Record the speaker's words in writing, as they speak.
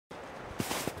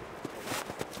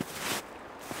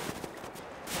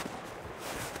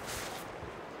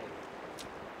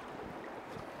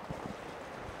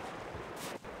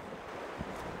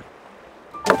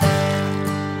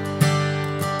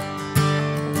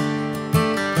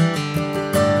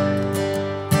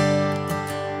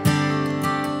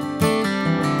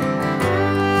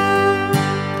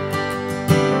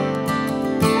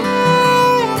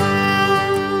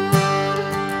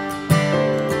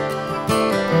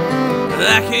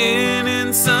lacking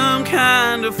in some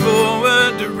kind of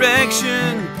forward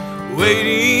direction,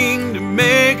 waiting to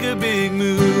make a big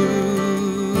move.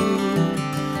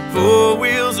 Four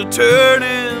wheels are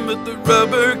turning, but the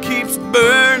rubber keeps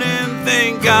burning.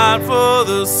 Thank God for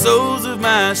the soles of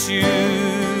my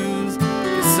shoes,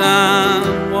 'cause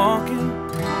I'm walking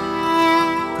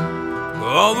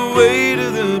all the way to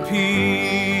the pier.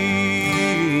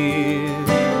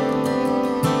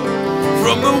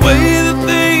 From the way that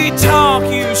they talk,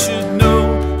 you should know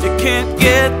you can't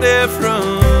get there from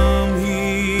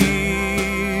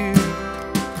here.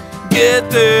 Get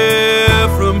there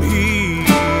from here.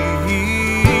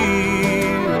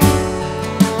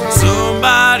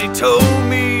 Somebody told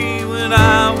me when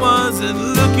I wasn't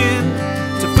looking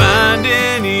to find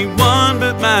anyone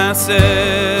but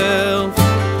myself,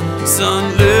 son,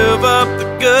 live up the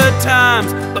good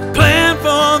times, but plan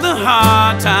for the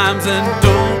hard times, and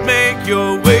don't make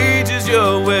your wages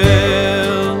your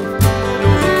wealth.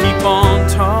 Don't keep on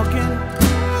talking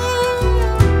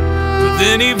with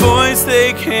any voice they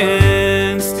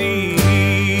can steal.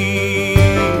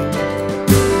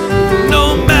 No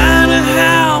matter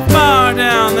how far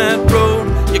down that road,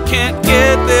 you can't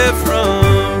get there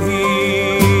from here.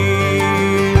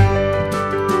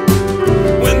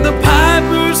 When the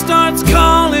piper starts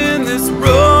calling, this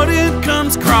road it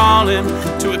comes crawling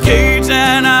to a cage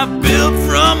that I built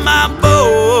from my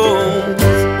bones.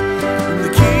 And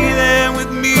the key there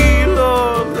with me,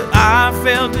 Lord, that I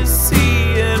failed to see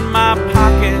in my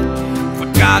pocket,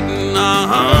 forgotten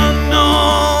unknown.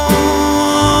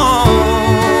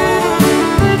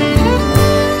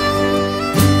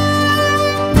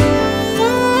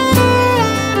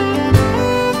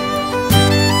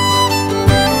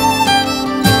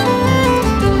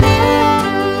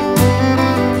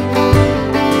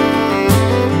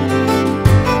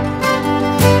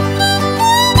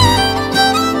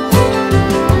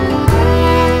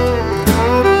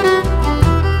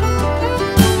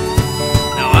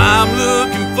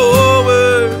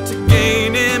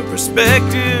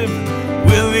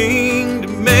 Willing to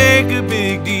make a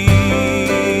big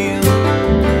deal.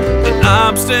 An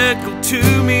obstacle to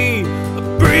me, a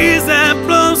breeze that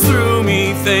blows through me.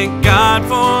 Thank God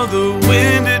for the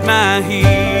wind at my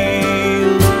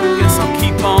heels. Guess I'll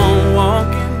keep on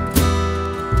walking,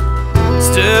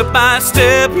 step by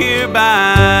step, year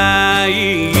by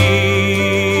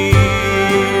year,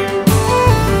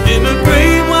 in a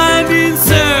great winding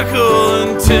circle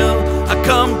until I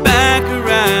come back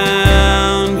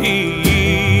around here.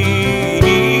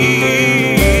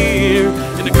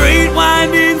 In a great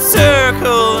winding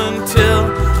circle until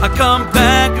I come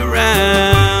back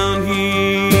around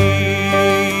here.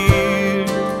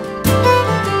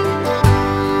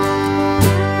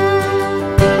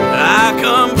 I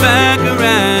come back